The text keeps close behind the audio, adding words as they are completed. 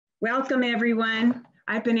Welcome, everyone.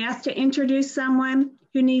 I've been asked to introduce someone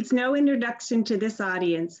who needs no introduction to this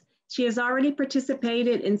audience. She has already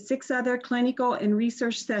participated in 6 other clinical and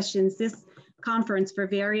research sessions this conference for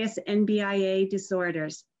various NBIA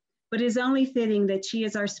disorders, but it is only fitting that she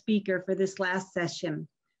is our speaker for this last session.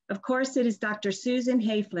 Of course, it is Dr. Susan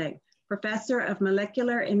Hayflick, Professor of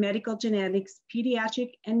Molecular and Medical Genetics,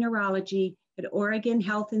 Pediatric and Neurology at Oregon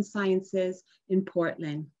Health and Sciences in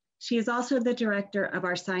Portland. She is also the director of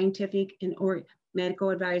our Scientific and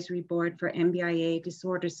Medical Advisory Board for NBIA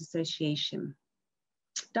Disorders Association.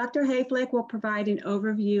 Dr. Hayflick will provide an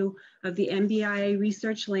overview of the NBIA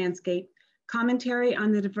research landscape, commentary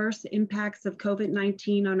on the diverse impacts of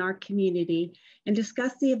COVID-19 on our community, and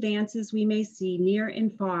discuss the advances we may see near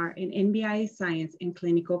and far in NBIA science and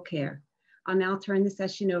clinical care. I'll now turn the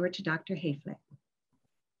session over to Dr. Hayflick.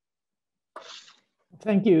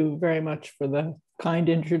 Thank you very much for the kind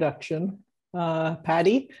introduction,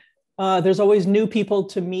 Patty. There's always new people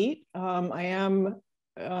to meet. I am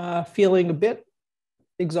feeling a bit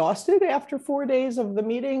exhausted after 4 days of the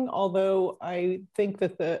meeting, although I think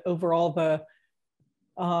that the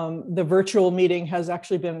virtual meeting has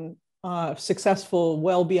actually been successful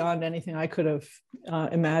well beyond anything I could have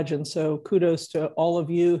imagined. So kudos to all of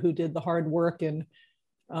you who did the hard work in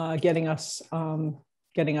getting us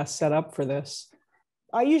set up for this.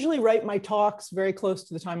 I usually write my talks very close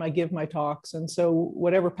to the time I give my talks. And so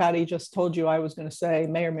whatever Patty just told you I was going to say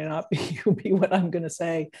may or may not be what I'm going to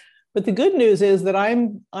say. But the good news is that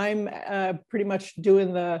I'm pretty much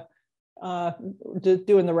doing the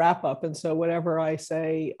wrap up. And so whatever I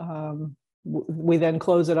say, we then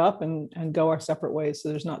close it up and go our separate ways. So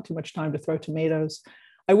there's not too much time to throw tomatoes.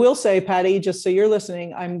 I will say, Patty, just so you're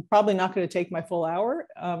listening, I'm probably not going to take my full hour.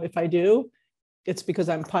 If I do, it's because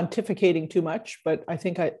I'm pontificating too much, but I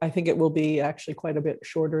think it will be actually quite a bit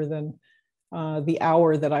shorter than the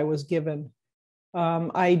hour that I was given.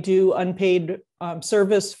 I do unpaid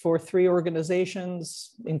service for 3 organizations,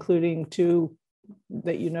 including 2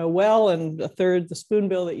 that you know well, and a third, the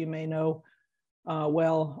Spoonbill, that you may know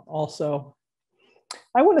well also.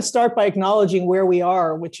 I want to start by acknowledging where we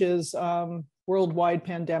are, which is worldwide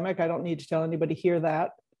pandemic. I don't need to tell anybody here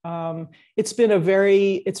that.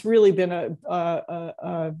 It's really been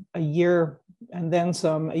a year and then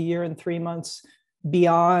some, a year and 3 months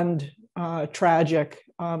beyond tragic,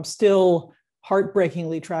 still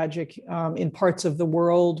heartbreakingly tragic in parts of the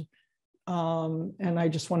world. And I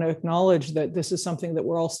just want to acknowledge that this is something that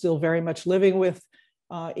we're all still very much living with.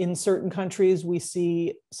 In certain countries, we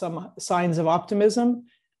see some signs of optimism.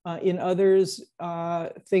 In others,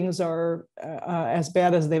 things are as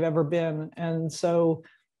bad as they've ever been. And so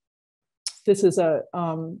this has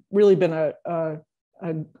really been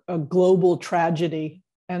a global tragedy,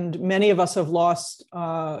 and many of us have lost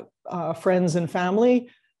friends and family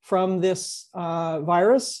from this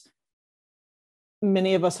virus.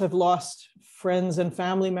 Many of us have lost friends and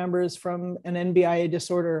family members from an NBIA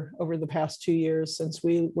disorder over the past 2 years since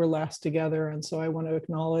we were last together. And so I want to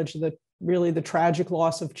acknowledge that really the tragic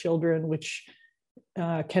loss of children, which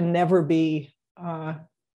can never be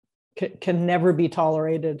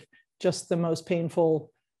tolerated. Just the most painful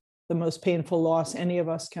loss any of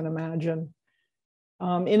us can imagine.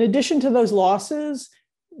 In addition to those losses,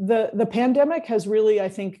 the pandemic has really, I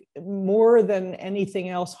think, more than anything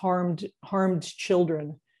else, harmed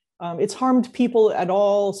children. It's harmed people at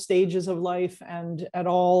all stages of life and at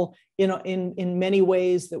all, in many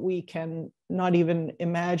ways that we can not even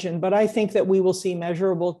imagine. But I think that we will see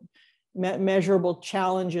measurable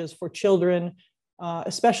challenges for children,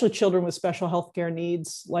 especially children with special healthcare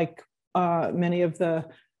needs, like many of the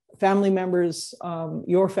family members,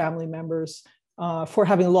 your family members, for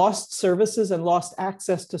having lost services and lost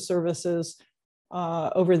access to services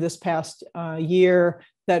over this past year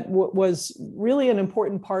that was really an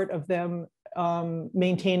important part of them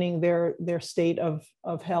maintaining their state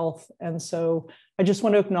of health. And so I just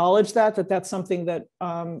want to acknowledge that's something that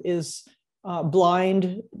is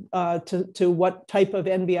blind to what type of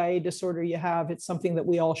NBIA disorder you have. It's something that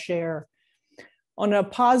we all share. On a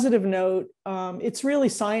positive note, it's really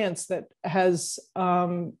science that has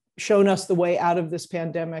shown us the way out of this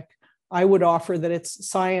pandemic. I would offer that it's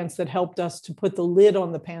science that helped us to put the lid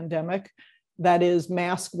on the pandemic. That is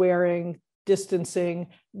mask wearing, distancing,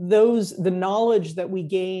 the knowledge that we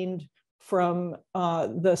gained from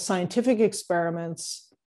the scientific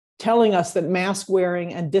experiments telling us that mask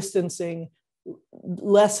wearing and distancing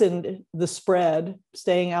lessened the spread,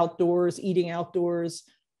 staying outdoors, eating outdoors,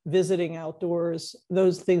 visiting outdoors,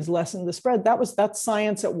 those things lessen the spread. That's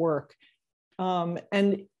science at work.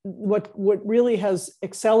 And what really has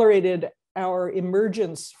accelerated our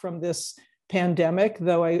emergence from this pandemic,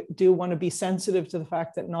 though I do want to be sensitive to the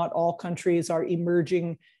fact that not all countries are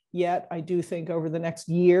emerging yet. I do think over the next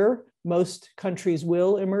year, most countries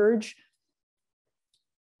will emerge.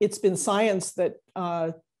 It's been science that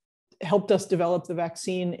helped us develop the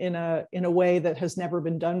vaccine in a way that has never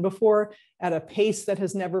been done before, at a pace that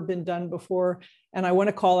has never been done before. And I want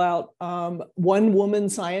to call out one woman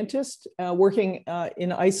scientist working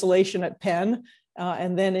in isolation at Penn,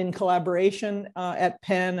 and then in collaboration at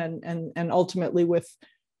Penn and ultimately with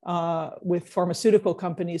pharmaceutical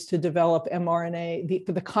companies to develop mRNA,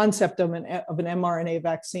 the concept of an mRNA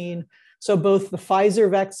vaccine. So both the Pfizer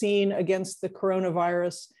vaccine against the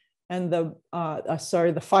coronavirus and the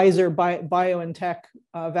Pfizer BioNTech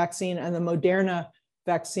vaccine and the Moderna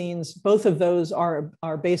vaccines, both of those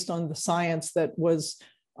are based on the science that was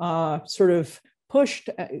sort of pushed,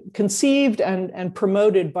 conceived, and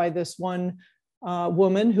promoted by this one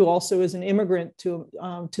woman who also is an immigrant to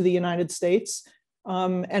the United States.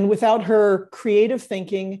 And without her creative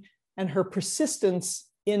thinking and her persistence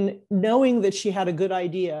in knowing that she had a good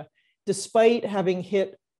idea, despite having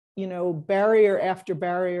hit, barrier after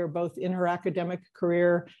barrier, both in her academic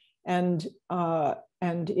career and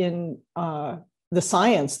in the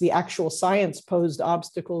science, the actual science posed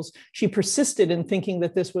obstacles, she persisted in thinking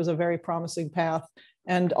that this was a very promising path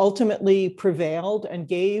and ultimately prevailed and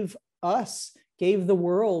gave the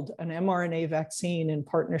world an mRNA vaccine in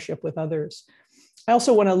partnership with others. I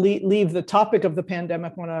also want to leave the topic of the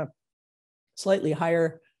pandemic on a slightly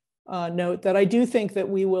higher note, that I do think that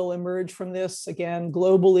we will emerge from this again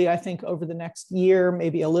globally, I think over the next year,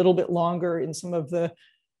 maybe a little bit longer in some of the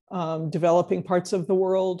developing parts of the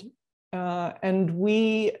world. And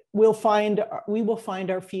we will find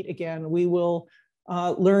our feet again. We will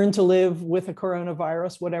learn to live with a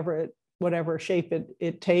coronavirus, whatever shape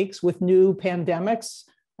it takes, with new pandemics.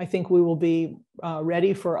 I think we will be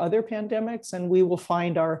ready for other pandemics, and we will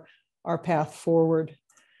find our path forward.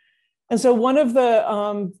 And so one of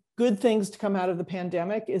the good things to come out of the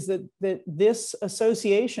pandemic is that this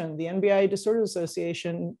association, the NBIA Disorders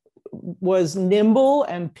Association, was nimble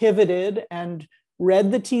and pivoted and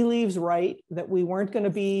read the tea leaves right, that we weren't going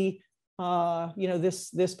to be,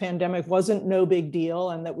 this pandemic wasn't no big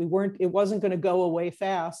deal, and that it wasn't going to go away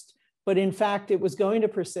fast. But in fact, it was going to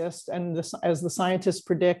persist. And as the scientists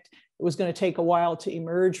predict, it was going to take a while to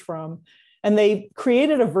emerge from. And they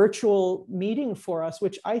created a virtual meeting for us,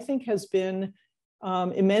 which I think has been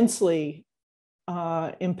immensely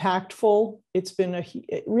impactful. It's been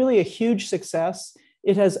really a huge success.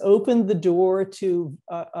 It has opened the door to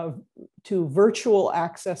virtual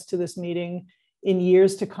access to this meeting in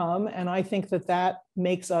years to come. And I think that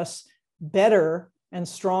makes us better and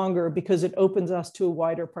stronger because it opens us to a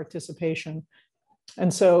wider participation.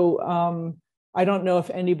 And so I don't know if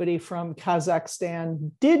anybody from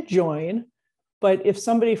Kazakhstan did join, but if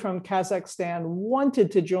somebody from Kazakhstan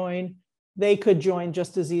wanted to join, they could join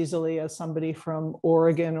just as easily as somebody from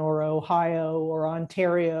Oregon or Ohio or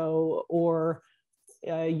Ontario or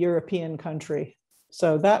a European country.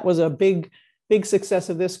 So that was a big success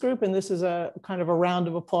of this group. And this is a kind of a round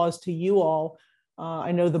of applause to you all.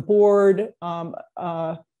 I know the board,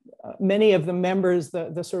 many of the members,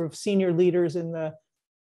 the sort of senior leaders in the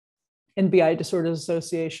NBI Disorders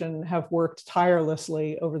Association have worked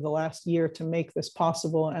tirelessly over the last year to make this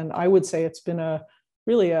possible. And I would say it's been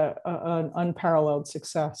really an unparalleled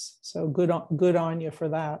success. So good on you for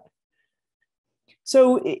that.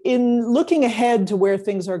 So in looking ahead to where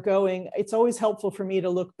things are going, it's always helpful for me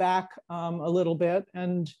to look back a little bit.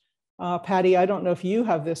 And Patty, I don't know if you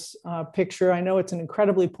have this picture. I know it's an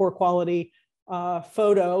incredibly poor quality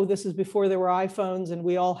photo. This is before there were iPhones and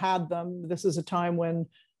we all had them. This is a time when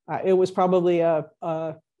it was probably a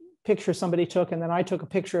picture somebody took, and then I took a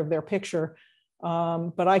picture of their picture.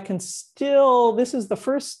 But I can still, this is the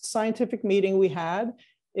first scientific meeting we had.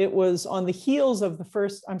 It was on the heels of the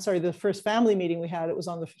first family meeting we had. It was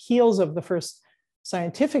on the heels of the first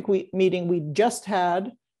scientific meeting we just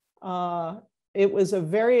had. It was a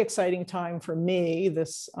very exciting time for me,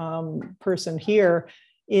 this person here,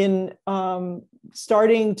 in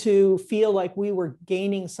starting to feel like we were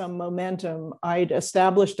gaining some momentum. I'd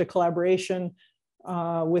established a collaboration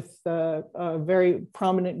with a very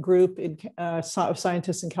prominent group of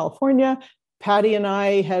scientists in California. Patty and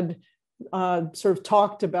I had sort of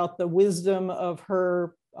talked about the wisdom of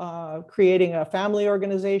her creating a family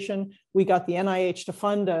organization. We got the NIH to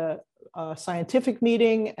fund a scientific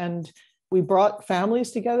meeting, and we brought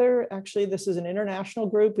families together. Actually, this is an international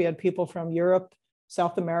group. We had people from Europe,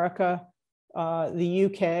 South America, the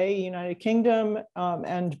UK, United Kingdom,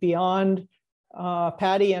 and beyond.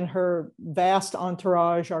 Patty and her vast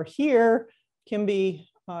entourage are here. Kimby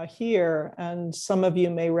here, and some of you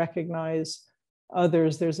may recognize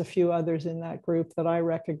others. There's a few others in that group that I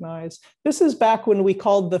recognize. This is back when we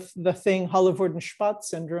called the thing Halle-Worden-Spatz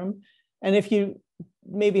syndrome. And if you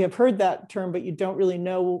maybe have heard that term, but you don't really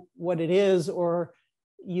know what it is, or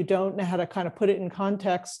you don't know how to kind of put it in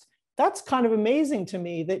context, that's kind of amazing to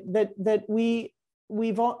me that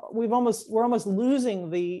we're almost losing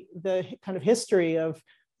the kind of history of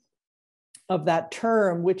that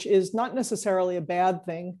term, which is not necessarily a bad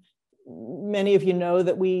thing. Many of you know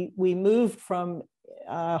that we moved from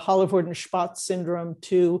Halle-Worden-Spatz syndrome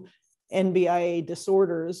to NBIA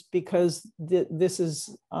disorders because this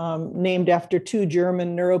is named after two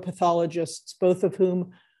German neuropathologists, both of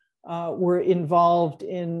whom were involved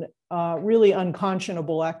in really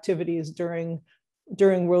unconscionable activities during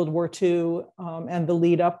World War II and the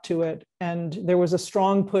lead up to it. And there was a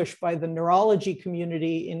strong push by the neurology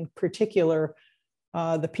community, in particular,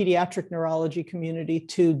 the pediatric neurology community,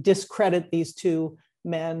 to discredit these two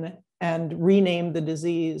men and rename the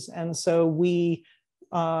disease. And so we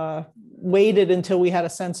waited until we had a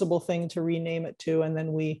sensible thing to rename it to, and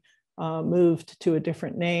then we moved to a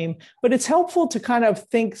different name. But it's helpful to kind of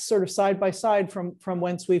think sort of side by side from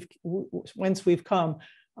whence we've come.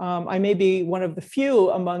 I may be one of the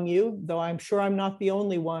few among you, though I'm sure I'm not the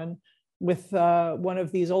only one, with one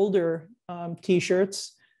of these older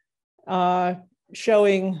T-shirts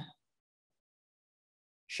showing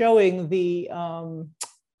the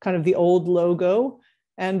kind of the old logo.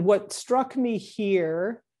 And what struck me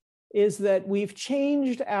here is that we've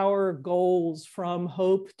changed our goals from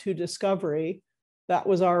hope to discovery. That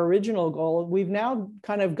was our original goal. We've now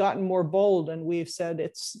kind of gotten more bold, and we've said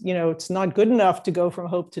it's not good enough to go from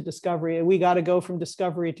hope to discovery. We got to go from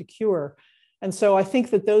discovery to cure. And so I think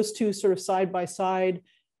that those two sort of side by side,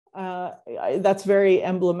 that's very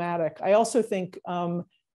emblematic. I also think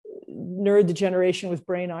neurodegeneration with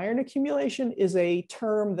brain iron accumulation is a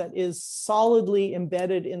term that is solidly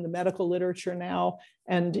embedded in the medical literature now,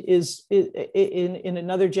 and is in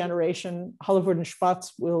another generation.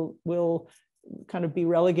 Halle-Worden-Spatz will kind of be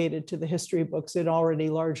relegated to the history books. It already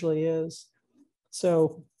largely is.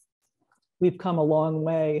 So we've come a long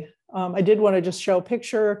way. I did want to just show a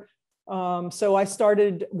picture. So I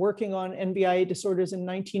started working on NBIA disorders in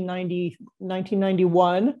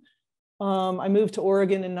 1991. I moved to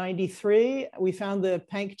Oregon in 93. We found the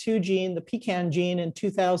PANK2 gene, the pecan gene, in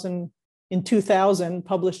 2000,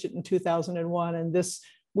 published it in 2001. And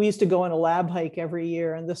we used to go on a lab hike every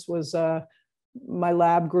year. And this was my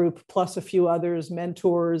lab group, plus a few others,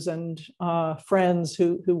 mentors and friends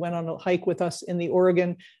who went on a hike with us in the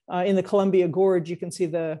Oregon, in the Columbia Gorge. You can see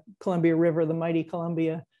the Columbia River, the mighty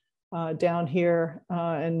Columbia, down here,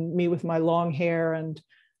 and me with my long hair and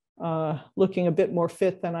looking a bit more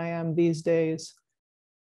fit than I am these days.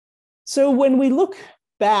 So when we look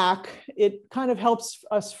back, it kind of helps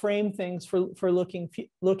us frame things for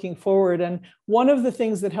looking forward. And one of the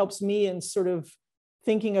things that helps me in sort of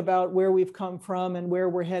thinking about where we've come from and where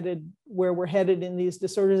we're headed in these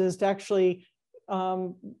disorders is to actually,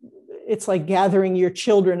 it's like gathering your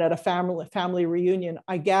children at a family reunion.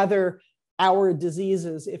 I gather our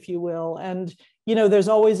diseases, if you will. And, there's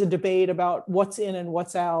always a debate about what's in and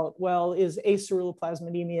what's out. Well, is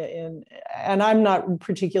aceruloplasminemia in? And I'm not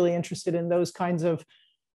particularly interested in those kinds of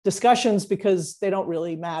discussions because they don't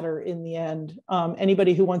really matter in the end.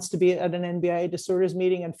 Anybody who wants to be at an NBIA disorders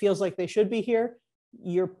meeting and feels like they should be here,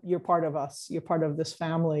 you're part of us. You're part of this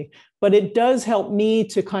family. But it does help me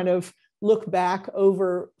to kind of look back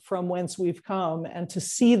over from whence we've come and to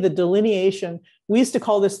see the delineation. We used to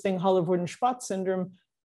call this thing Halle-Worden-Spatz syndrome.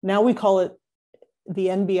 Now we call it the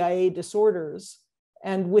NBIA disorders.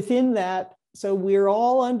 And within that, so we're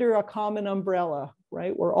all under a common umbrella,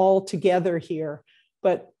 right? We're all together here,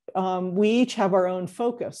 but we each have our own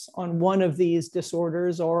focus on one of these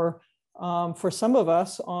disorders, or for some of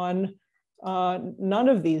us on none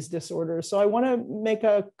of these disorders. So I want to make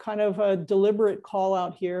a kind of a deliberate call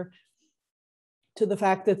out here to the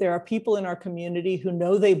fact that there are people in our community who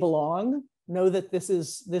know they belong, know that this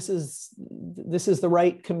is the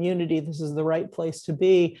right community, this is the right place to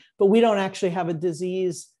be, but we don't actually have a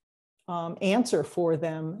disease answer for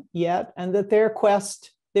them yet, and that their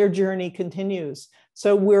journey continues.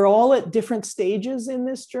 So we're all at different stages in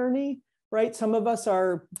this journey, right? Some of us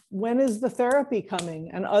are, when is the therapy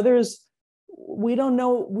coming? And others, we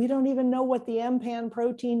don't even know what the MPAN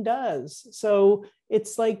protein does. So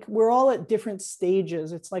it's like we're all at different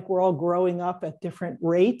stages. It's like we're all growing up at different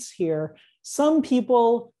rates here. Some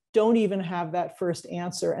people don't even have that first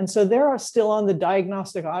answer. And so they're still on the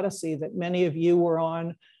diagnostic odyssey that many of you were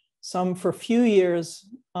on, some for a few years,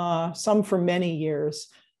 some for many years.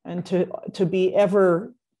 And to be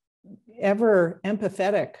ever ever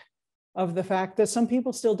empathetic of the fact that some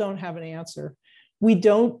people still don't have an answer. We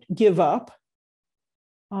don't give up.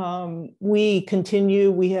 We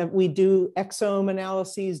continue, we do exome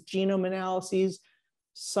analyses, genome analyses.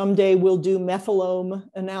 Someday we'll do methylome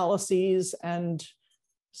analyses, and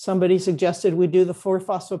somebody suggested we do the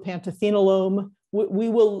 4-phosphopantathenolome. We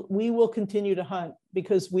will continue to hunt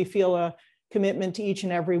because we feel a commitment to each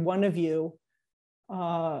and every one of you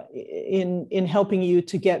in helping you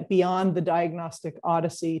to get beyond the diagnostic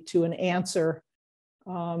odyssey to an answer,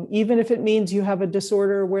 even if it means you have a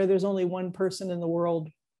disorder where there's only one person in the world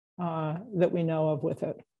that we know of with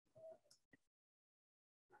it.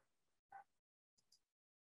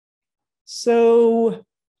 So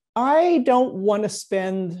I don't want to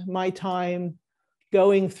spend my time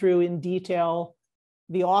going through in detail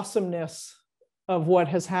the awesomeness of what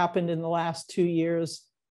has happened in the last 2 years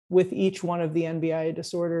with each one of the NBIA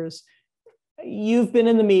disorders. You've been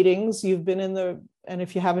in the meetings, and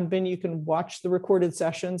if you haven't been, you can watch the recorded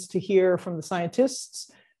sessions to hear from the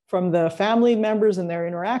scientists, from the family members and their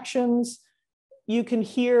interactions. You can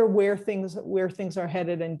hear where things are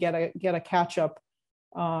headed and get a catch up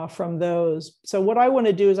from those. So what I want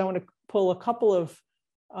to do is I want to pull a couple of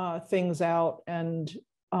things out and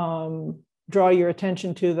draw your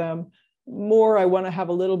attention to them. More, I want to have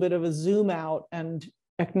a little bit of a zoom out and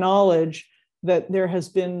acknowledge that there has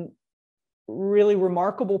been really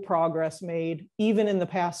remarkable progress made, even in the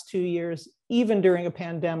past 2 years, even during a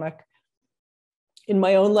pandemic. In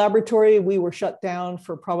my own laboratory, we were shut down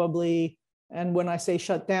for probably, and when I say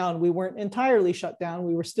shut down, we weren't entirely shut down.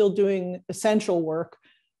 We were still doing essential work,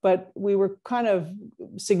 but we were kind of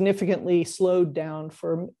significantly slowed down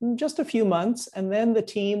for just a few months. And then the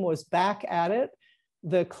team was back at it.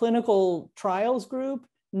 The clinical trials group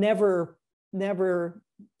never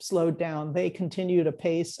slowed down. They continued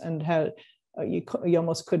apace and had, you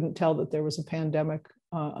almost couldn't tell that there was a pandemic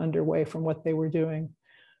underway from what they were doing.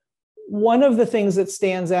 One of the things that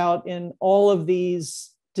stands out in all of these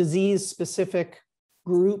disease-specific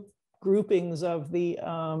groupings of the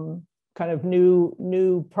kind of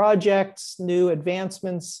new projects, new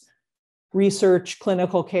advancements, research,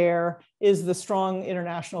 clinical care, is the strong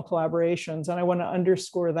international collaborations. And I want to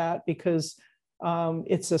underscore that because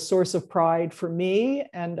it's a source of pride for me,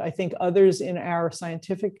 and I think others in our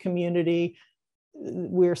scientific community.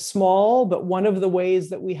 We're small, but one of the ways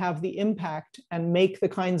that we have the impact and make the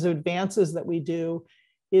kinds of advances that we do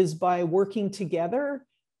is by working together,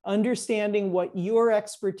 understanding what your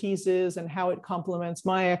expertise is and how it complements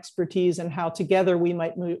my expertise, and how together we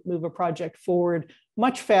might move a project forward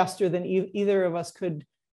much faster than either of us could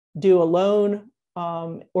do alone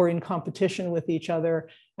or in competition with each other.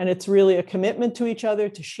 And it's really a commitment to each other,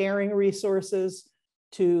 to sharing resources,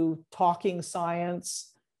 to talking science,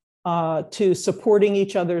 to supporting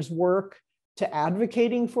each other's work, to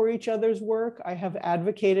advocating for each other's work. I have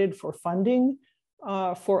advocated for funding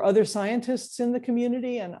for other scientists in the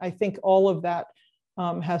community, and I think all of that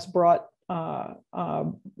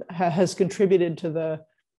has contributed to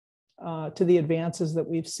the advances that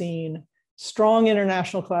we've seen. Strong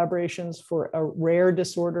international collaborations for a rare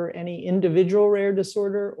disorder, any individual rare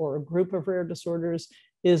disorder or a group of rare disorders,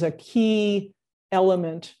 is a key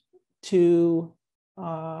element to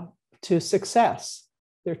success.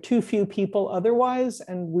 There are too few people otherwise,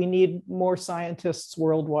 and we need more scientists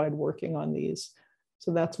worldwide working on these.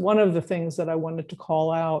 So that's one of the things that I wanted to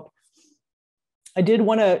call out. I did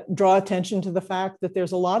want to draw attention to the fact that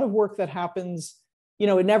there's a lot of work that happens,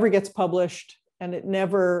 it never gets published and it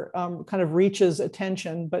never kind of reaches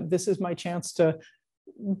attention, but this is my chance to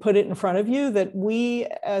put it in front of you, that we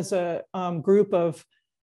as a group of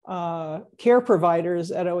care providers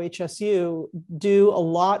at OHSU do a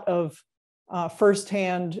lot of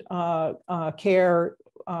firsthand care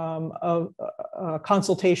of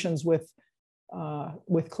consultations with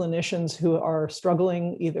clinicians who are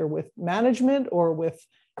struggling either with management or with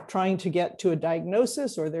trying to get to a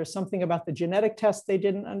diagnosis, or there's something about the genetic test they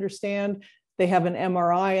didn't understand. They have an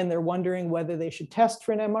MRI and they're wondering whether they should test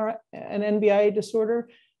for an NBIA disorder.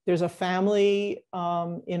 There's a family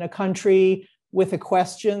in a country with a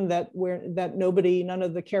question that none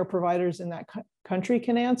of the care providers in that country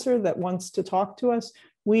can answer, that wants to talk to us.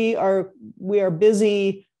 We are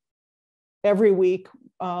busy every week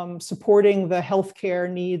supporting the healthcare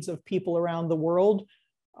needs of people around the world.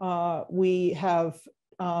 We have,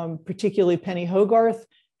 particularly Penny Hogarth,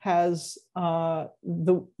 has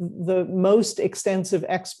the most extensive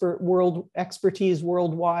expertise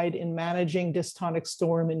worldwide in managing dystonic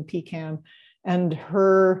storm in PCAN, and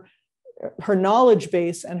her knowledge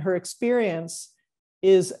base and her experience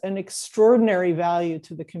is an extraordinary value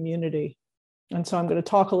to the community. And so I'm going to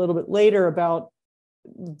talk a little bit later about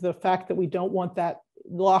the fact that we don't want that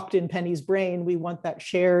locked in Penny's brain. We want that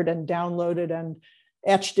shared and downloaded and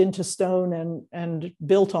etched into stone and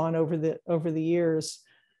built on over the years.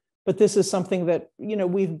 But this is something that, you know,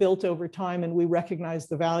 we've built over time, and we recognize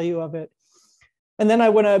the value of it. And then I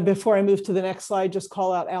want to, before I move to the next slide, just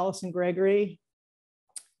call out Allison Gregory.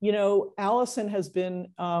 You know, Allison has been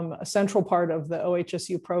a central part of the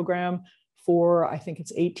OHSU program for, I think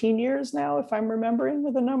it's 18 years now, if I'm remembering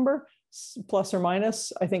with a number, plus or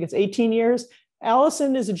minus. I think it's 18 years.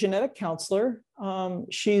 Allison is a genetic counselor.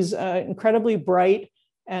 She's incredibly bright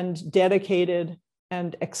and dedicated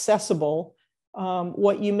and accessible.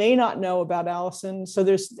 What you may not know about Allison, so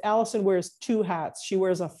Allison wears two hats. She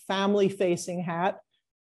wears a family-facing hat,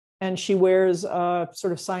 and she wears a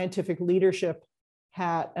sort of scientific leadership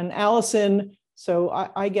hat. And Allison, so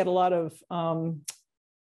I get a lot of,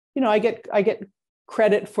 you know, I get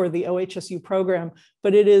credit for the OHSU program,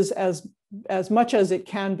 but it is as much as it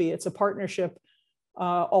can be. It's a partnership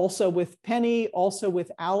also with Penny, also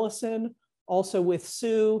with Allison, also with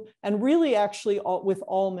Sue, and really actually with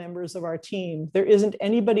all members of our team. There isn't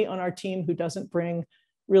anybody on our team who doesn't bring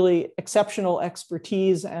really exceptional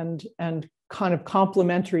expertise and kind of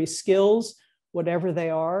complementary skills, whatever they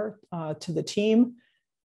are, to the team.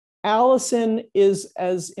 Allison is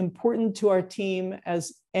as important to our team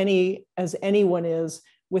as anyone is.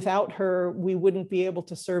 Without her, we wouldn't be able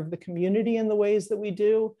to serve the community in the ways that we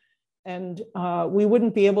do. And we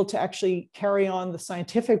wouldn't be able to actually carry on the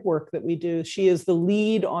scientific work that we do. She is the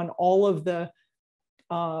lead on all of the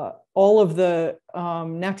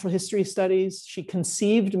natural history studies. She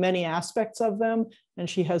conceived many aspects of them, and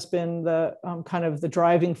she has been the kind of the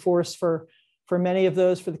driving force for many of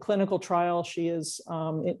those. For the clinical trial, she is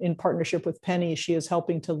in partnership with Penny. She is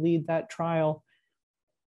helping to lead that trial.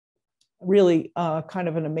 Really, kind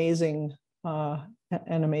of an amazing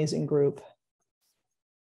group.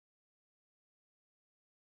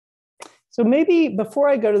 So maybe before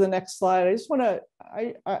I go to the next slide,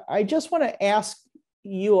 I just want to ask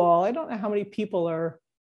you all. I don't know how many people are.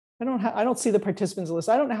 I don't see the participants list.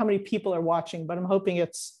 I don't know how many people are watching, but I'm hoping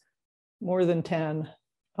it's more than 10.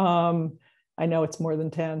 I know it's more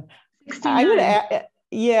than 10. 69. I'm going to.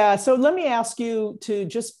 Yeah. So let me ask you to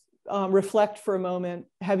just reflect for a moment.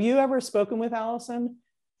 Have you ever spoken with Allison?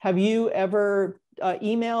 Have you ever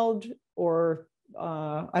emailed or?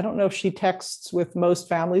 I don't know if she texts with most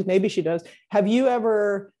families. Maybe she does. Have you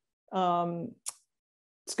ever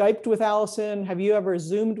Skyped with Allison? Have you ever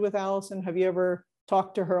Zoomed with Allison? Have you ever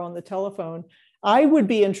talked to her on the telephone? I would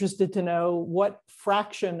be interested to know what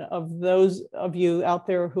fraction of those of you out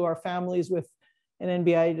there who are families with an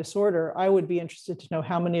NBIA disorder, I would be interested to know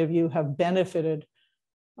how many of you have benefited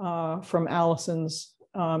from Allison's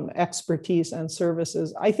expertise and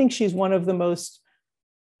services. I think she's one of the most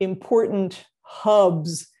important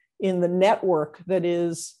hubs in the network that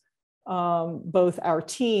is both our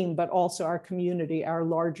team, but also our community, our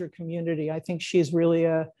larger community. I think she's really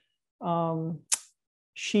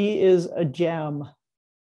she is a gem.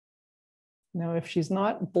 Now, if she's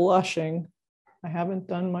not blushing, I haven't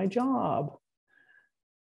done my job.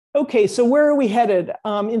 Okay, so where are we headed?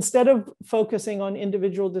 Instead of focusing on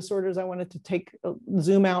individual disorders, I wanted to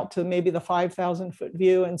zoom out to maybe the 5,000-foot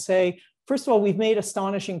view and say, first of all, we've made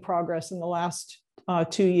astonishing progress in the last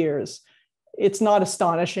 2 years. It's not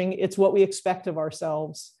astonishing. It's what we expect of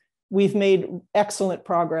ourselves. We've made excellent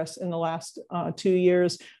progress in the last 2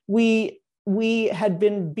 years. We had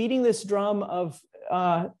been beating this drum of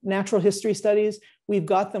natural history studies. We've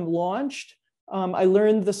got them launched. I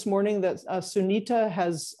learned this morning that Sunita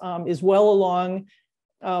is well along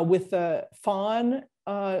with the FAWN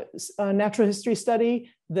natural history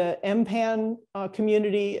study. The MPAN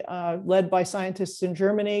community, led by scientists in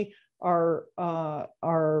Germany, are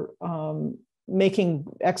making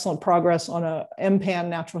excellent progress on a MPAN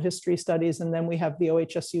natural history studies. And then we have the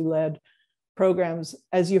OHSU-led programs.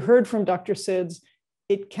 As you heard from Dr. Sids,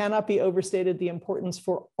 it cannot be overstated the importance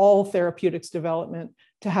for all therapeutics development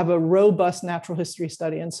to have a robust natural history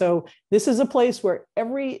study. And so this is a place where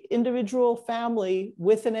every individual family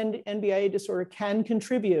with an NBIA disorder can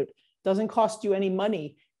contribute. It doesn't cost you any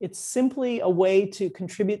money. It's simply a way to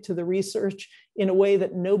contribute to the research in a way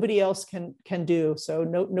that nobody else can do. So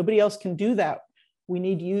nobody else can do that. We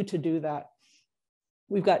need you to do that.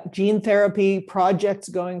 We've got gene therapy projects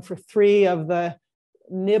going for 3 of the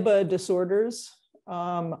NBIA disorders.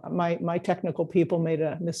 My technical people made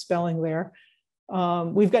a misspelling there.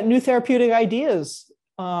 We've got new therapeutic ideas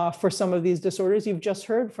for some of these disorders. You've just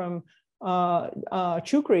heard from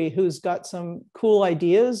Chukri, who's got some cool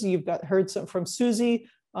ideas. You've heard some from Susie,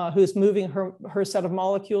 who's moving her set of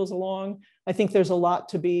molecules along. I think there's a lot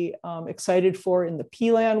to be excited for in the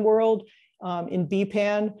PLAN world. In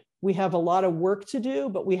BPAN, we have a lot of work to do,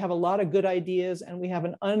 but we have a lot of good ideas, and we have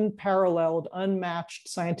an unparalleled, unmatched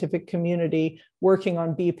scientific community working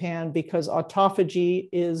on BPAN because autophagy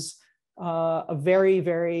is a very,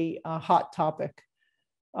 very hot topic.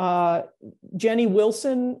 Jenny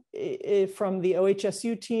Wilson from the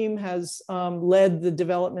OHSU team has led the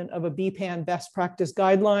development of a BPAN best practice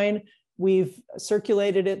guideline. We've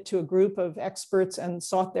circulated it to a group of experts and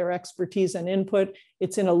sought their expertise and input.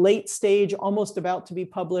 It's in a late stage, almost about to be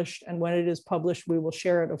published. And when it is published, we will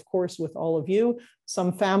share it, of course, with all of you.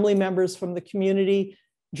 Some family members from the community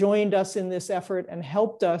joined us in this effort and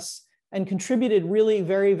helped us and contributed really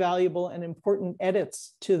very valuable and important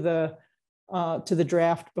edits to the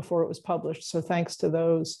draft before it was published. So thanks to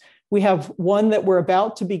those. We have one that we're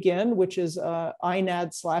about to begin, which is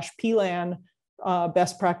INAD/PLAN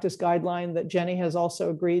best practice guideline that Jenny has also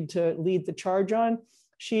agreed to lead the charge on.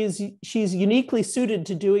 She's uniquely suited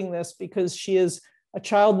to doing this because she is a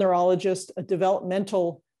child neurologist, a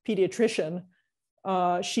developmental pediatrician.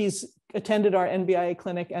 She's attended our NBIA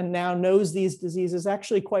clinic and now knows these diseases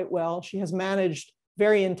actually quite well. She has managed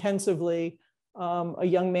very intensively a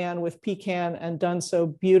young man with PCAN and done so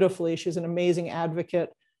beautifully. She's an amazing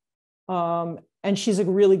advocate. And she's a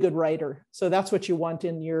really good writer. So that's what you want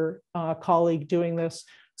in your colleague doing this.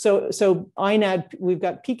 So INAD, we've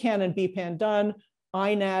got PCAN and BPAN done.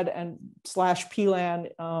 INAD and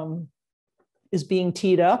 /PLAN is being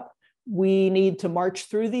teed up. We need to march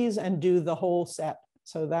through these and do the whole set.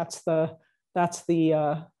 So that's the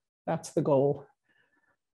goal.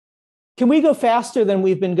 Can we go faster than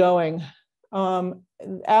we've been going?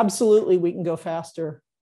 Absolutely, we can go faster.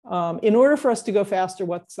 In order for us to go faster,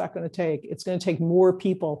 what's that going to take? It's going to take more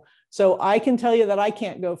people. So I can tell you that I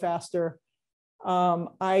can't go faster.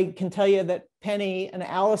 I can tell you that Penny and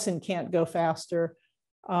Allison can't go faster.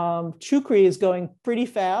 Chukri is going pretty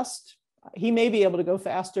fast. He may be able to go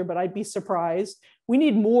faster, but I'd be surprised. We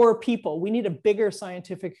need more people. We need a bigger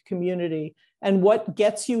scientific community. And what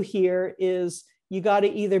gets you here is you got to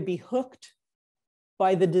either be hooked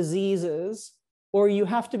by the diseases, or you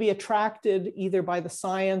have to be attracted either by the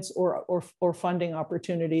science or funding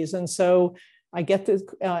opportunities. And so I get to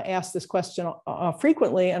ask this question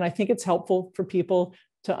frequently, and I think it's helpful for people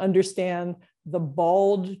to understand the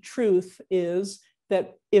bald truth is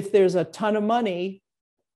that if there's a ton of money,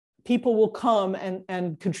 people will come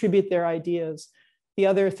and contribute their ideas. The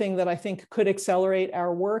other thing that I think could accelerate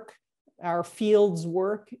our work, our field's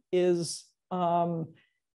work, is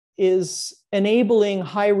enabling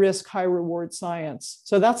high risk, high reward science.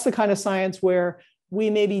 So that's the kind of science where we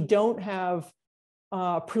maybe don't have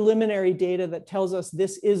preliminary data that tells us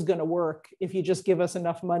this is going to work if you just give us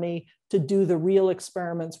enough money to do the real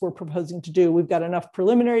experiments we're proposing to do. We've got enough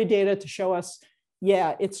preliminary data to show us,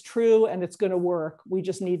 yeah, it's true and it's going to work. We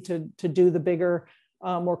just need to do the bigger,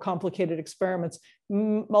 more complicated experiments. A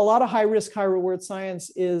lot of high risk, high reward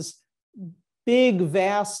science is big,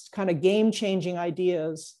 vast, kind of game-changing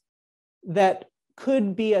ideas that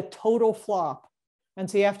could be a total flop. And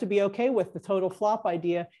so you have to be okay with the total flop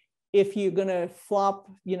idea if you're going to flop,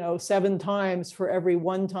 7 times for every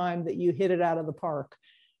 1 time that you hit it out of the park.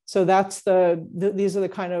 So that's these are the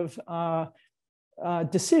kind of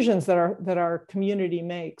decisions that our community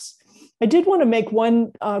makes. I did want to make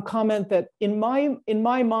one comment that in my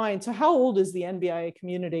mind, so how old is the NBIA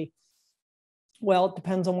community? Well, it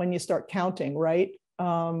depends on when you start counting, right?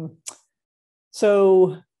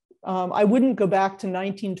 I wouldn't go back to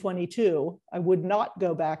 1922. I would not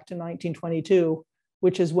go back to 1922,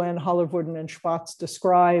 which is when Hallervorden and Schwartz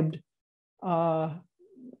described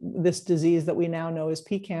this disease that we now know as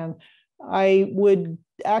PCAN. I would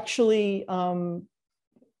actually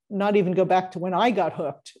not even go back to when I got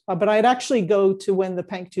hooked, but I'd actually go to when the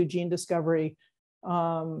PANC2 gene discovery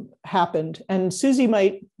happened. And Susie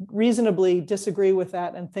might reasonably disagree with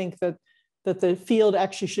that and think that the field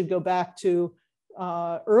actually should go back to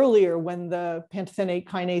earlier when the pantothenate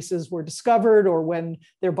kinases were discovered or when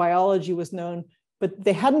their biology was known, but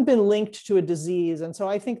they hadn't been linked to a disease. And so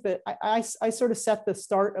I think that I sort of set the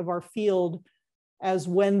start of our field as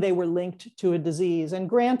when they were linked to a disease. And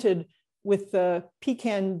granted, with the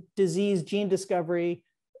PCAN disease gene discovery,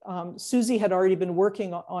 Susie had already been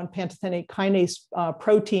working on pantothenate kinase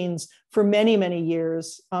proteins for many, many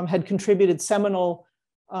years, had contributed seminal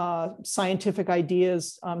scientific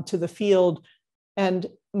ideas to the field. And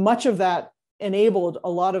much of that enabled a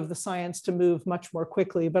lot of the science to move much more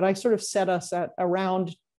quickly. But I sort of set us at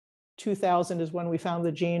around 2000 is when we found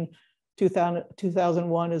the gene,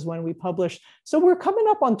 2001 is when we published. So we're coming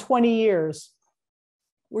up on 20 years.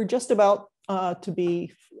 we're just about to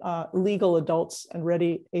be legal adults and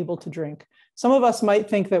ready, able to drink. Some of us might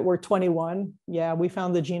think that we're 21. Yeah, we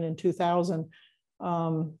found the gene in 2000.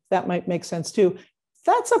 That might make sense too.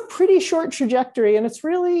 That's a pretty short trajectory, and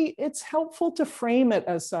it's helpful to frame it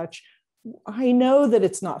as such. I know that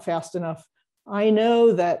it's not fast enough. I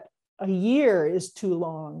know that a year is too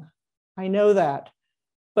long. I know that,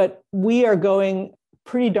 but we are going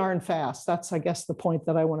pretty darn fast. That's, I guess, the point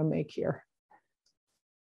that I want to make here.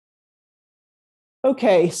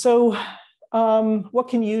 Okay, so what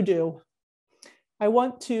can you do? I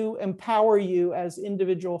want to empower you as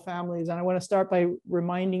individual families, and I want to start by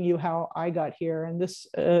reminding you how I got here. And this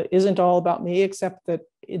isn't all about me, except that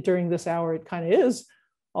during this hour, it kind of is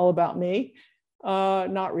all about me.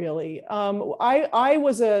 Not really. I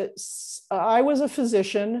was a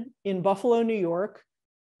physician in Buffalo, New York,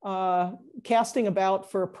 casting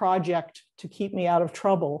about for a project to keep me out of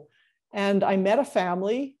trouble. And I met a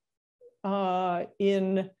family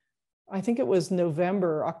in, I think it was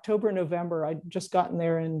October, November. I'd just gotten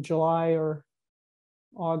there in July or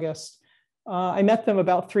August. I met them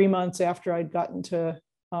about 3 months after I'd gotten to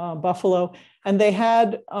Buffalo, and they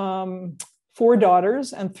had 4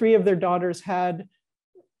 daughters, and 3 of their daughters had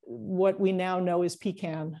what we now know as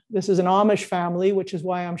pecan. This is an Amish family, which is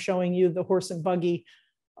why I'm showing you the horse and buggy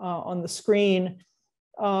on the screen.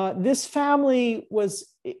 This family was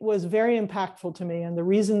very impactful to me, and the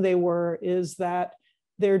reason they were is that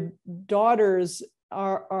their daughters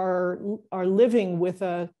are living with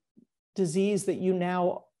a disease that you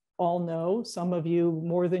now all know, some of you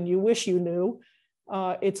more than you wish you knew.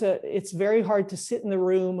 It's very hard to sit in the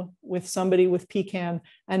room with somebody with pecan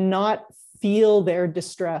and not feel their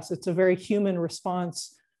distress. It's a very human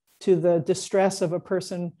response to the distress of a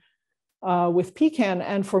person with pecan.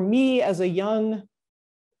 And for me, as a young,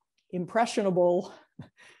 impressionable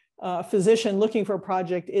physician looking for a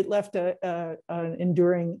project, it left an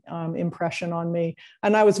enduring impression on me.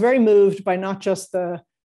 And I was very moved by not just the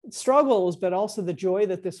struggles, but also the joy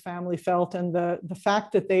that this family felt, and the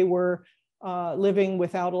fact that they were living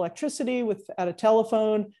without electricity, without a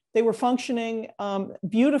telephone. They were functioning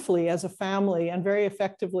beautifully as a family and very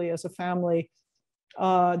effectively as a family,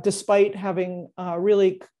 despite having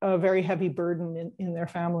really a very heavy burden in their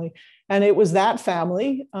family. And it was that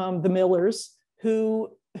family, the Millers, who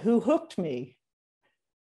hooked me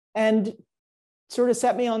and sort of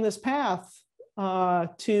set me on this path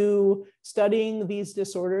to studying these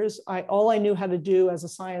disorders. All I knew how to do as a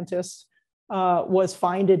scientist was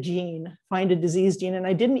find a disease gene, and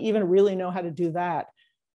I didn't even really know how to do that.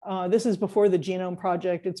 This is before the Genome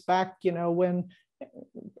Project. It's back, when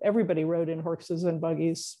everybody rode in horses and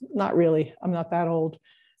buggies. Not really, I'm not that old.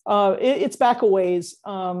 It's back a ways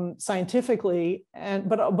scientifically,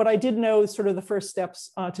 but I did know sort of the first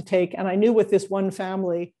steps to take, and I knew with this one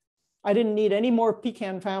family, I didn't need any more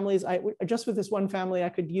pecan families. Just with this one family, I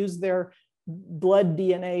could use their blood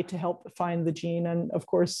DNA to help find the gene. And of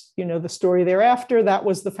course, the story thereafter, that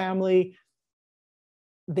was the family.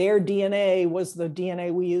 Their DNA was the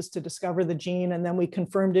DNA we used to discover the gene, and then we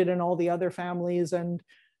confirmed it in all the other families, and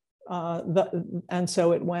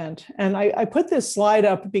so it went. And I put this slide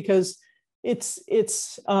up because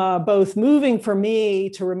it's both moving for me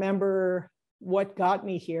to remember what got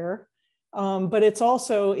me here, but it's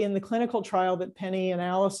also in the clinical trial that Penny and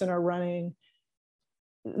Allison are running.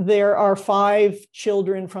 There are 5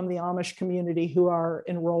 children from the Amish community who are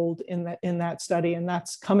enrolled in that study, and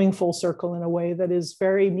that's coming full circle in a way that is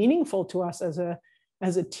very meaningful to us as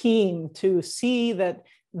a team, to see that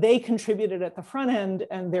they contributed at the front end,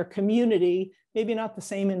 and their community, maybe not the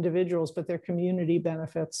same individuals, but their community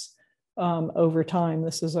benefits over time.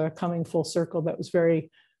 This is a coming full circle that was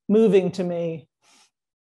very moving to me.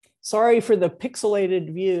 Sorry for the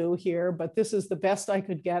pixelated view here, but this is the best I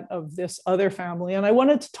could get of this other family. And I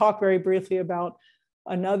wanted to talk very briefly about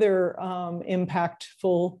another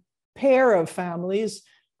impactful pair of families,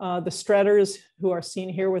 the Stretters, who are seen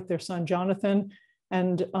here with their son, Jonathan,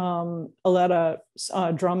 and Aletta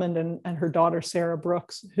Drummond and her daughter, Sarah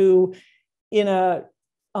Brooks, who, in a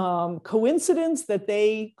coincidence that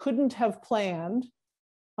they couldn't have planned,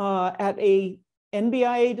 at a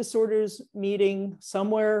NBIA disorders meeting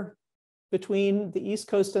somewhere between the East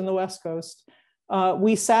Coast and the West Coast,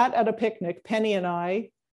 we sat at a picnic, Penny and I,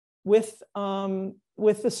 with the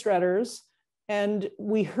Stretters, and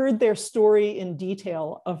we heard their story in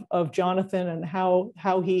detail of Jonathan and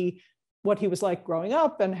what he was like growing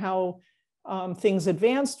up, and how things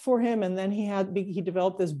advanced for him. And then he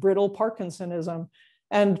developed this brittle Parkinsonism.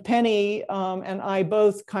 And Penny and I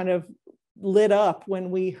both kind of lit up when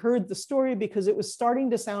we heard the story, because it was starting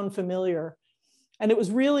to sound familiar. And it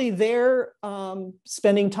was really their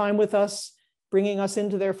spending time with us, bringing us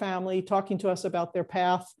into their family, talking to us about their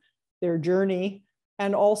path, their journey,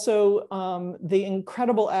 and also the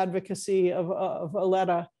incredible advocacy of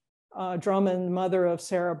Aletta Drummond, mother of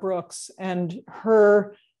Sarah Brooks, and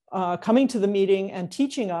her coming to the meeting and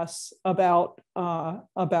teaching us about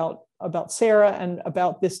Sarah and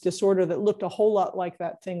about this disorder that looked a whole lot like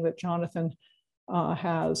that thing that Jonathan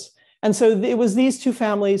has. And so it was these two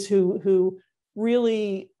families who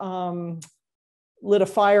really lit a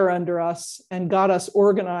fire under us and got us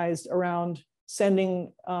organized around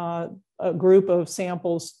sending a group of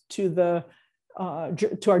samples to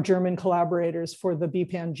our German collaborators for the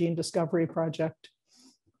BPAN gene discovery project.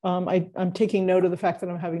 I'm taking note of the fact that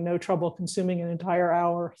I'm having no trouble consuming an entire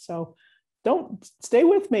hour, so don't stay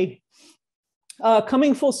with me.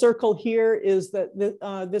 Coming full circle here is that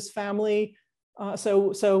this family,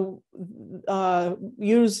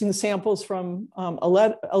 using samples from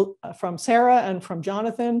Sarah and from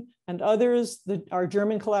Jonathan and others, our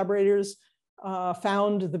German collaborators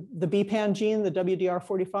found the BPAN gene, the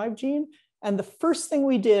WDR45 gene. And the first thing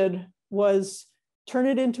we did was turn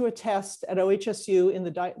it into a test at OHSU in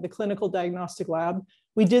the clinical diagnostic lab.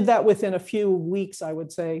 We did that within a few weeks, I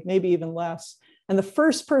would say, maybe even less. And the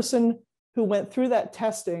first person who went through that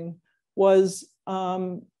testing was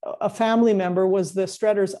a family member, was the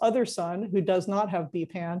Stretter's other son, who does not have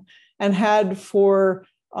BPAN, and had, for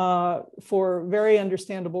very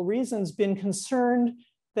understandable reasons, been concerned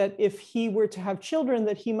that if he were to have children,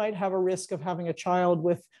 that he might have a risk of having a child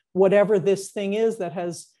with whatever this thing is that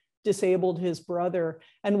has disabled his brother.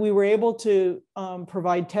 And we were able to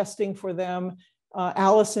provide testing for them.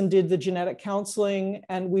 Allison did the genetic counseling,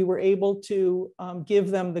 and we were able to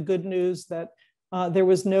give them the good news that there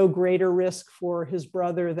was no greater risk for his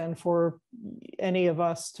brother than for any of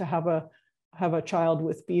us to have a child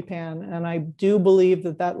with BPAN. And I do believe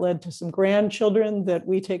that that led to some grandchildren that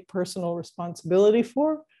we take personal responsibility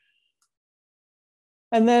for.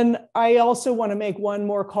 And then I also want to make one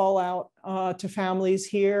more call out to families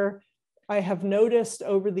here. I have noticed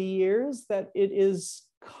over the years that it is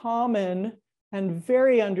common and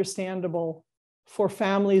very understandable for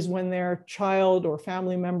families when their child or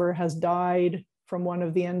family member has died from one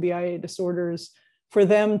of the NBIA disorders, for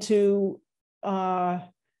them to, for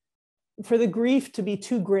the grief to be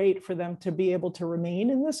too great for them to be able to remain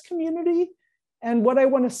in this community. And what I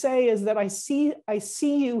want to say is that I see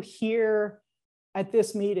you here at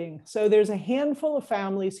this meeting. So there's a handful of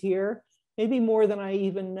families here, maybe more than I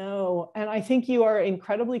even know. And I think you are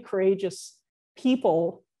incredibly courageous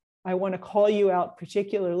people. I want to call you out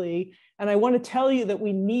particularly. And I want to tell you that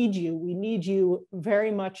we need you. We need you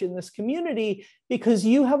very much in this community because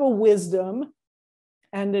you have a wisdom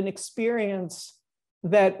and an experience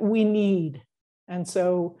that we need. And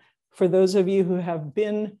so for those of you who have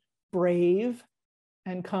been brave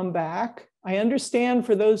and come back, I understand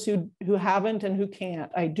for those who haven't and who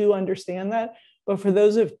can't, I do understand that. But for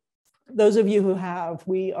those of you who have,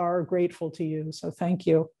 we are grateful to you. So thank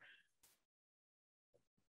you.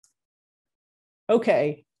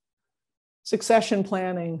 Okay, succession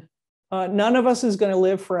planning. None of us is going to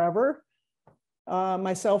live forever,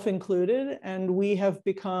 myself included, and we have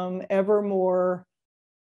become ever more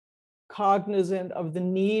cognizant of the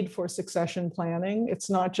need for succession planning. It's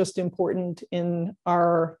not just important in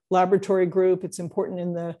our laboratory group, it's important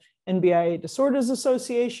in the NBIA Disorders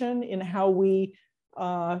Association, in how we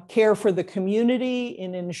care for the community,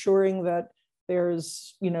 in ensuring that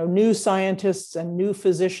there's new scientists and new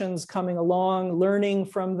physicians coming along, learning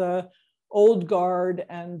from the old guard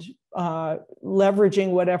and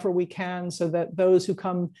leveraging whatever we can so that those who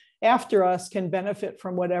come after us can benefit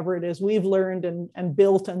from whatever it is we've learned and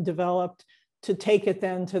built and developed to take it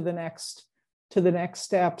then to the next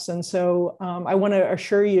steps. And so I want to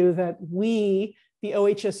assure you that we, the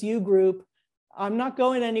OHSU group, I'm not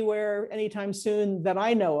going anywhere anytime soon that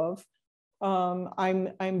I know of.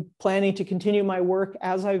 I'm planning to continue my work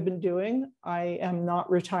as I've been doing. I am not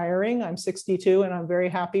retiring. I'm 62 and I'm very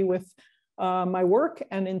happy with my work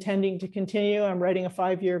and intending to continue. I'm writing a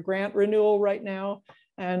 5-year grant renewal right now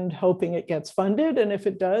and hoping it gets funded. And if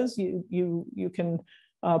it does, you can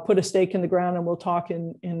put a stake in the ground and we'll talk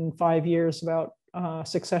in 5 years about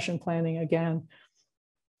succession planning again.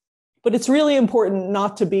 But it's really important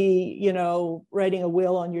not to be, writing a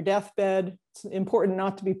will on your deathbed. It's important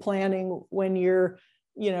not to be planning when you're,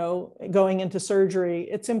 going into surgery.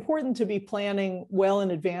 It's important to be planning well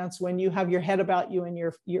in advance when you have your head about you and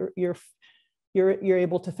you're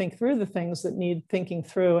able to think through the things that need thinking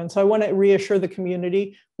through. And so I want to reassure the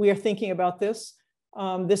community, we are thinking about this.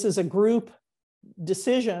 This is a group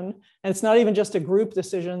decision, and it's not even just a group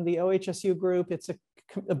decision, the OHSU group, it's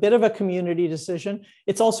a bit of a community decision.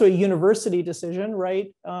 It's also a university decision,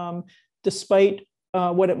 right? Despite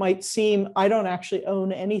what it might seem, I don't actually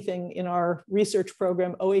own anything in our research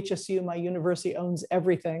program. OHSU, my university, owns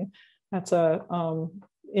everything. That's a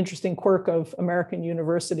interesting quirk of American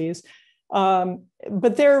universities.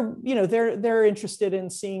 But they're interested in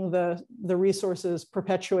seeing the resources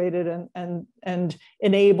perpetuated and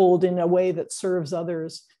enabled in a way that serves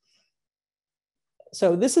others.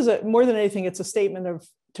 So this is more than anything, it's a statement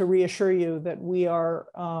to reassure you that we are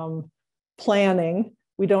planning.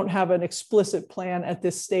 We don't have an explicit plan at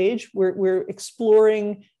this stage. We're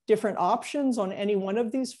exploring different options on any one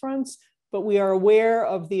of these fronts, but we are aware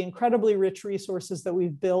of the incredibly rich resources that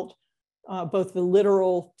we've built, both the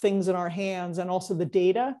literal things in our hands and also the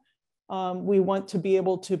data. We want to be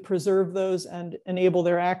able to preserve those and enable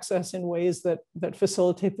their access in ways that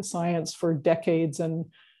facilitate the science for decades and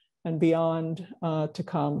beyond to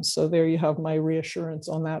come. So there you have my reassurance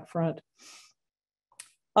on that front.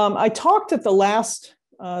 I talked at the last,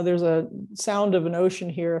 there's a sound of an ocean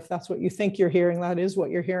here. If that's what you think you're hearing, that is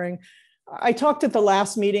what you're hearing. I talked at the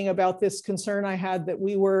last meeting about this concern I had that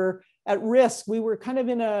we were at risk. We were kind of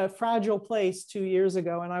in a fragile place 2 years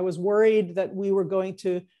ago, and I was worried that we were going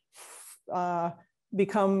to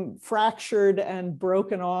become fractured and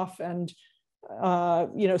broken off, and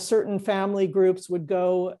certain family groups would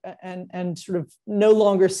go and sort of no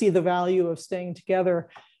longer see the value of staying together.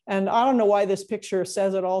 And I don't know why this picture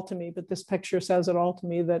says it all to me, but this picture says it all to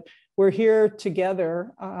me, that we're here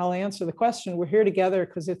together. I'll answer the question. We're here together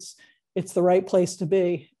because it's the right place to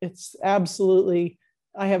be. It's absolutely,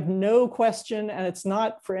 I have no question, and it's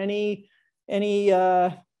not for any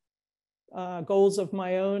goals of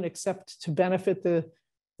my own except to benefit the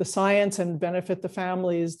science and benefit the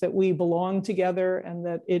families, that we belong together, and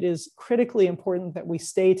that it is critically important that we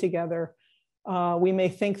stay together. We may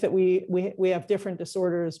think that we have different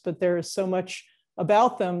disorders, but there is so much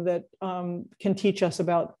about them that can teach us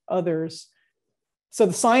about others. So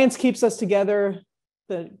the science keeps us together.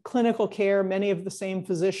 The clinical care, many of the same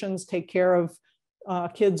physicians take care of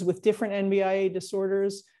kids with different NBIA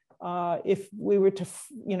disorders. If we were to,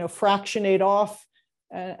 fractionate off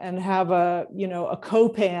and have a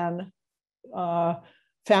COPAN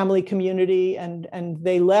family community, and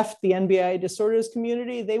they left the NBIA disorders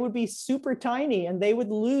community, they would be super tiny, and they would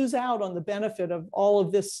lose out on the benefit of all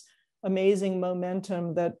of this amazing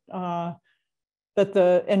momentum that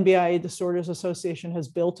the NBIA Disorders Association has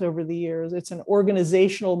built over the years. It's an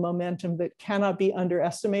organizational momentum that cannot be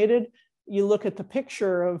underestimated. You look at the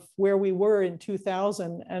picture of where we were in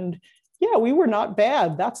 2000, and yeah, we were not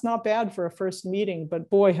bad. That's not bad for a first meeting,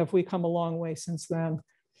 but boy, have we come a long way since then.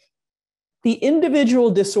 The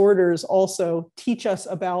individual disorders also teach us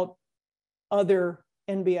about other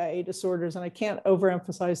NBIA disorders, and I can't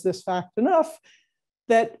overemphasize this fact enough,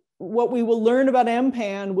 that what we will learn about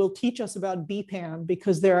MPAN will teach us about BPAN,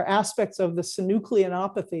 because there are aspects of the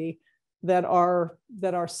synucleinopathy that are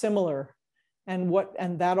similar,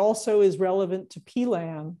 and that also is relevant to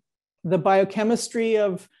PLAN. The biochemistry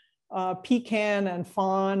of PCAN and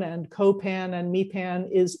FON and COPAN and MEPAN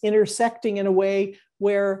is intersecting in a way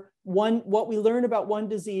where what we learn about one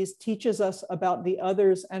disease teaches us about the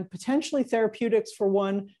others, and potentially therapeutics for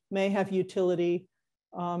one may have utility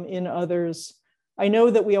in others. I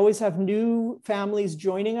know that we always have new families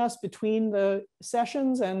joining us between the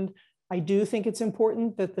sessions, and I do think it's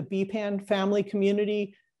important that the BPAN family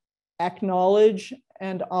community acknowledge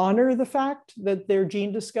and honor the fact that their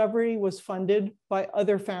gene discovery was funded by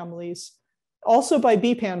other families, also by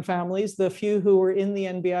BPAN families, the few who were in the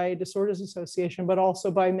NBIA Disorders Association, but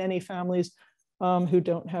also by many families who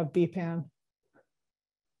don't have BPAN.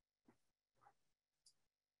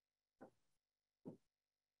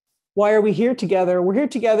 Why are we here together? We're here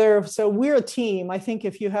together, so we're a team. I think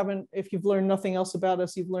if you've learned nothing else about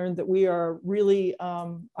us, you've learned that we are really,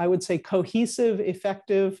 I would say, cohesive,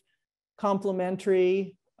 effective,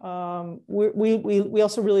 complementary. We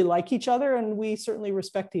also really like each other, and we certainly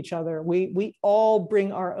respect each other. We all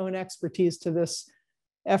bring our own expertise to this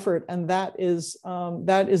effort, and that is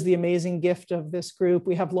the amazing gift of this group.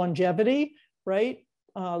 We have longevity, right?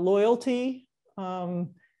 Loyalty,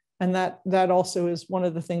 and that also is one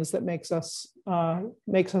of the things that makes us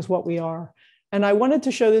what we are. And I wanted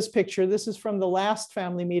to show this picture. This is from the last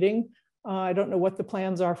family meeting. I don't know what the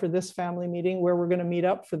plans are for this family meeting, where we're going to meet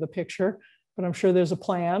up for the picture, but I'm sure there's a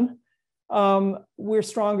plan. We're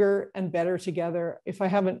stronger and better together. If I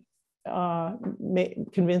haven't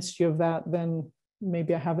convinced you of that, then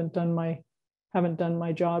maybe I haven't done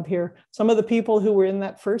my job here. Some of the people who were in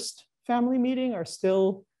that first family meeting are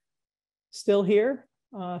still still here,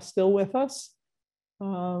 still with us,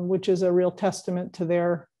 which is a real testament to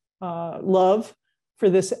their love for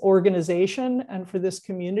this organization and for this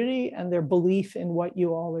community and their belief in what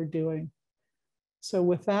you all are doing. So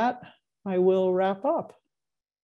with that, I will wrap up.